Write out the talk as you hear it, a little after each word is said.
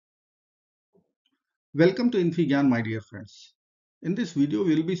Welcome to infyGyan, my dear friends. In this video,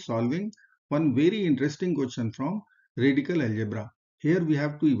 we will be solving one very interesting question from radical algebra. Here we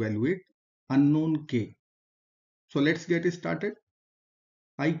have to evaluate unknown k. So let's get started.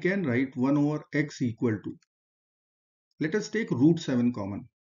 I can write 1 over x equal to. Let us take root 7 common.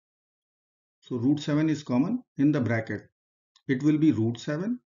 So root 7 is common in the bracket. It will be root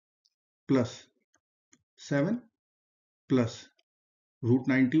 7 plus 7 plus root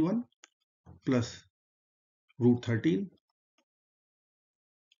 91 plus root 13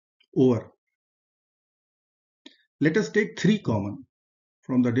 over. Let us take 3 common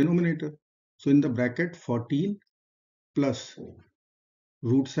from the denominator. So in the bracket 14 plus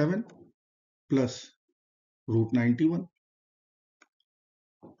root 7 plus root 91.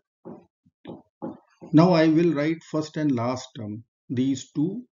 Now I will write first and last term, these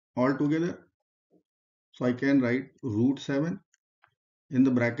two all together. So I can write root 7 in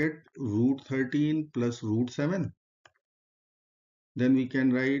the bracket root 13 plus root 7. Then we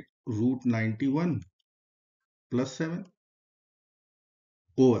can write root 91 plus 7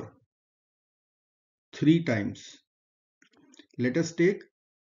 over 3 times. Let us take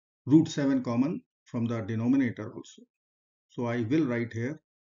root 7 common from the denominator also. So I will write here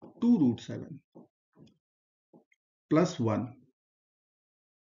 2 root 7 plus 1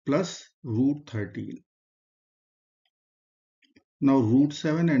 plus root 13. Now root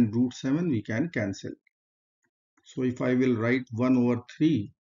 7 and root 7 we can cancel. So if I will write 1 over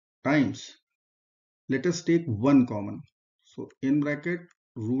 3 times, let us take 1 common. So in bracket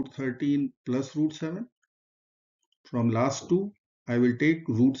root 13 plus root 7. From last two, I will take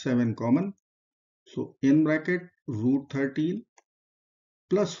root 7 common. So in bracket root 13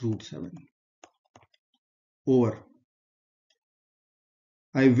 plus root 7 over.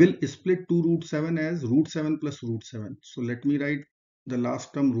 I will split 2 root 7 as root 7 plus root 7. So let me write the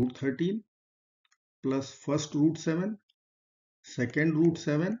last term root 13 plus first root 7, second root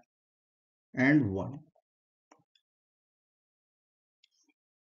 7 and 1.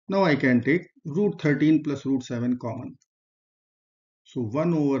 Now I can take root 13 plus root 7 common. So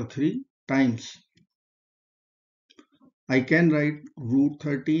 1 over 3 times. I can write root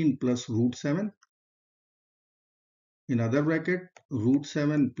 13 plus root 7. In other bracket, root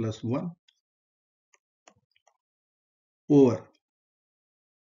 7 plus 1 over.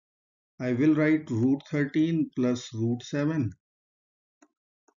 I will write root 13 plus root 7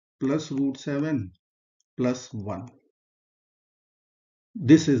 plus root 7 plus 1.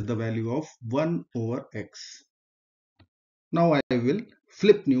 This is the value of 1 over x. Now I will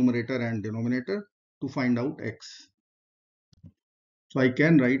flip numerator and denominator to find out x. So I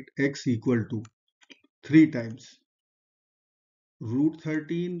can write x equal to 3 times root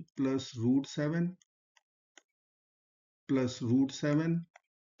 13 plus root 7 plus root 7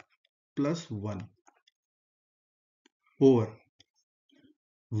 plus 1 over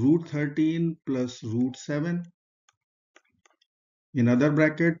root 13 plus root 7, in other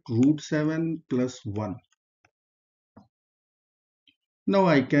bracket root 7 plus 1. Now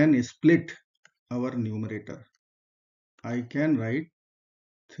I can split our numerator. I can write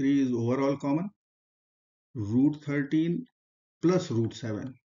 3 is overall common, root 13 plus root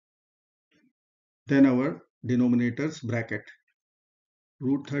 7. Then our denominators bracket,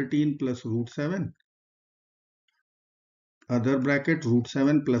 root 13 plus root 7, other bracket root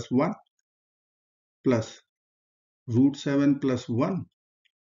 7 plus 1 plus root 7 plus 1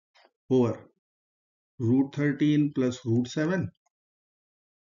 over root 13 plus root 7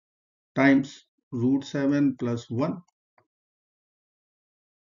 times root 7 plus 1.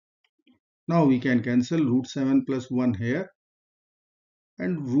 Now we can cancel root 7 plus 1 here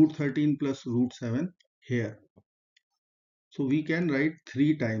and root 13 plus root 7 here. So we can write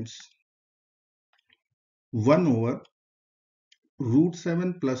 3 times 1 over root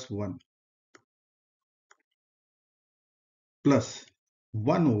 7 plus 1 plus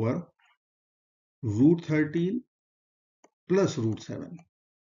 1 over root 13 plus root 7.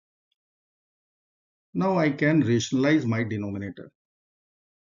 Now I can rationalize my denominator.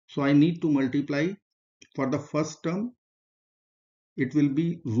 So I need to multiply for the first term. It will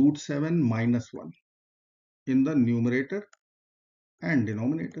be root 7 minus 1 in the numerator and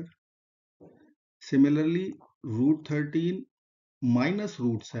denominator. Similarly, root 13 minus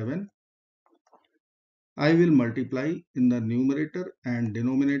root 7, I will multiply in the numerator and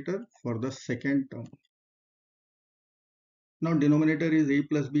denominator for the second term. Now denominator is a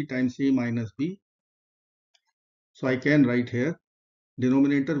plus b times a minus b. So I can write here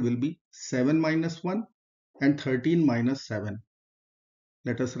denominator will be 7 minus 1 and 13 minus 7.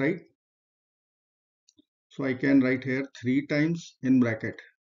 Let us write. So I can write here 3 times in bracket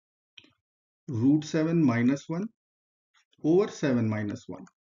root 7 minus 1 over 7 minus 1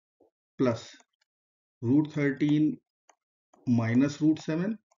 plus root 13 minus root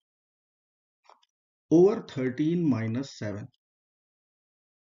 7 over 13 minus 7.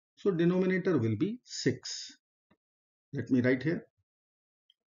 So denominator will be 6. Let me write here.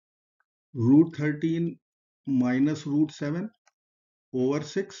 Root 13 minus root 7 over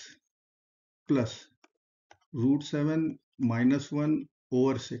 6 plus root 7 minus 1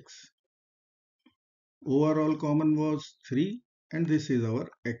 over 6. Overall common was 3 and this is our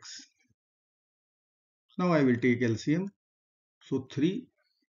x. Now I will take LCM. So 3,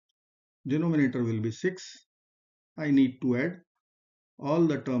 denominator will be 6. I need to add all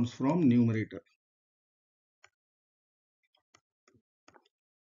the terms from numerator.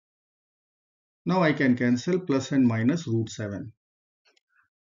 Now I can cancel plus and minus root 7.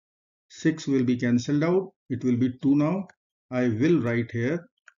 6 will be cancelled out. It will be 2 now. I will write here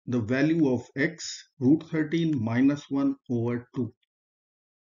the value of x, root 13 minus 1 over 2.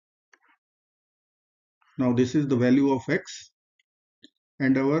 Now this is the value of x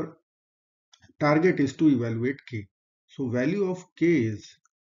and our target is to evaluate k. So value of k is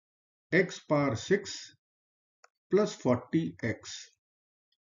x power 6 plus 40x.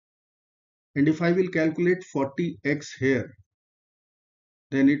 And if I will calculate 40x here,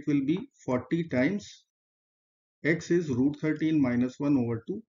 then it will be 40 times x is root 13 minus 1 over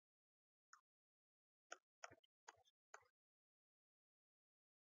 2.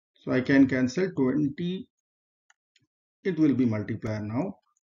 So I can cancel 20. It will be multiplier now.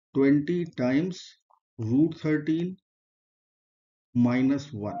 20 times root 13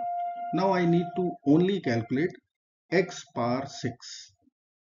 minus 1. Now I need to only calculate x power 6.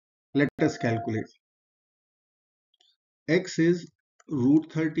 Let us calculate. X is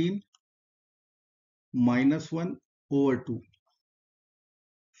root 13 minus 1 over 2.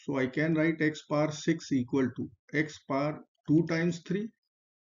 So I can write x power 6 equal to x power 2 times 3.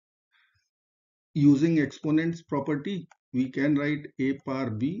 Using exponents property, we can write a power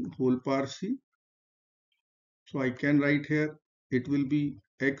b whole power c. So I can write here, it will be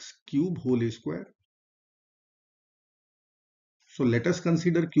x cube whole square. So let us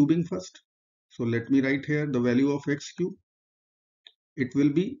consider cubing first. So let me write here the value of x cube. It will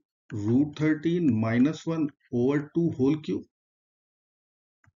be root 13 minus 1 over 2 whole cube.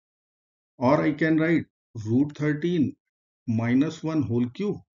 Or I can write root 13 minus 1 whole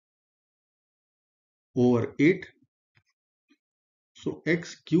cube over 8. So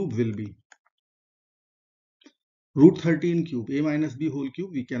x cube will be root 13 cube, a minus b whole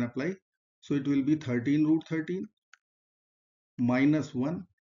cube we can apply. So it will be 13 root 13 minus 1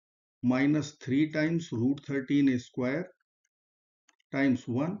 minus 3 times root 13 square times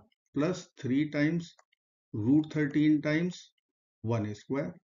 1 plus 3 times root 13 times 1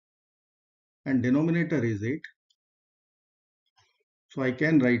 square. And denominator is 8. So I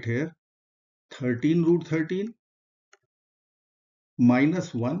can write here 13 root 13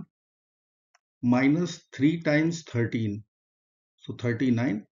 minus 1 minus 3 times 13. So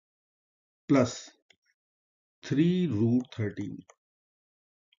 39 plus 3 root 13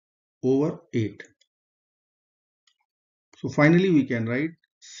 over 8. So finally we can write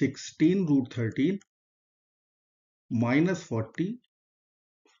 16 root 13 minus 40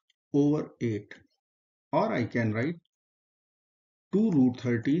 over 8. Or I can write 2 root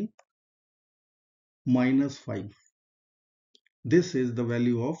 13 minus 5. This is the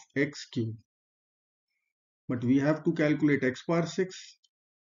value of x cube. But we have to calculate x power 6.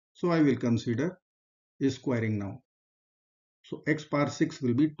 So I will consider squaring now. So x power 6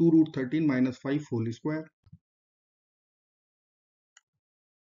 will be 2 root 13 minus 5 whole square.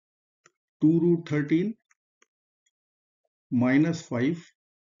 2 root 13 minus 5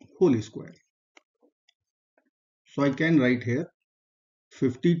 whole square. So I can write here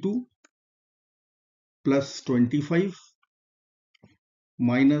 52 plus 25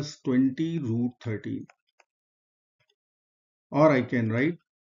 minus 20 root 13. Or I can write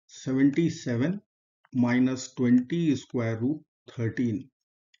 77 minus 20 square root 13.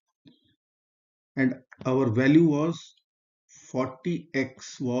 And our value was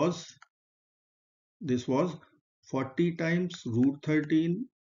 40x was, this was 40 times root 13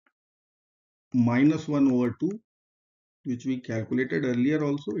 minus 1 over 2, which we calculated earlier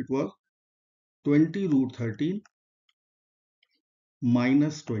also. It was 20 root 13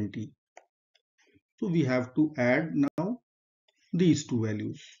 minus 20. So we have to add now these two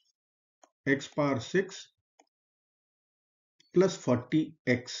values, x power 6 plus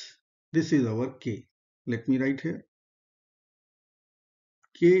 40x. This is our k. Let me write here.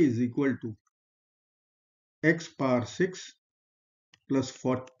 K is equal to x power 6 plus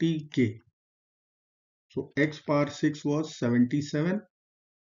 40k. So x power 6 was 77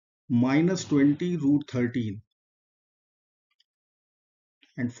 minus 20 root 13,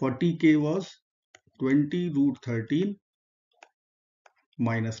 and 40k was 20 root 13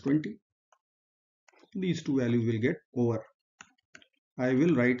 minus 20. These two values will get over. I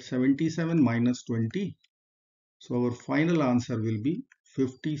will write 77 minus 20. So our final answer will be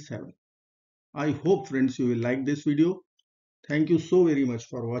 57. I hope friends you will like this video. Thank you so very much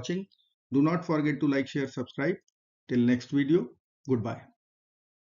for watching. Do not forget to like, share, subscribe. Till next video, goodbye.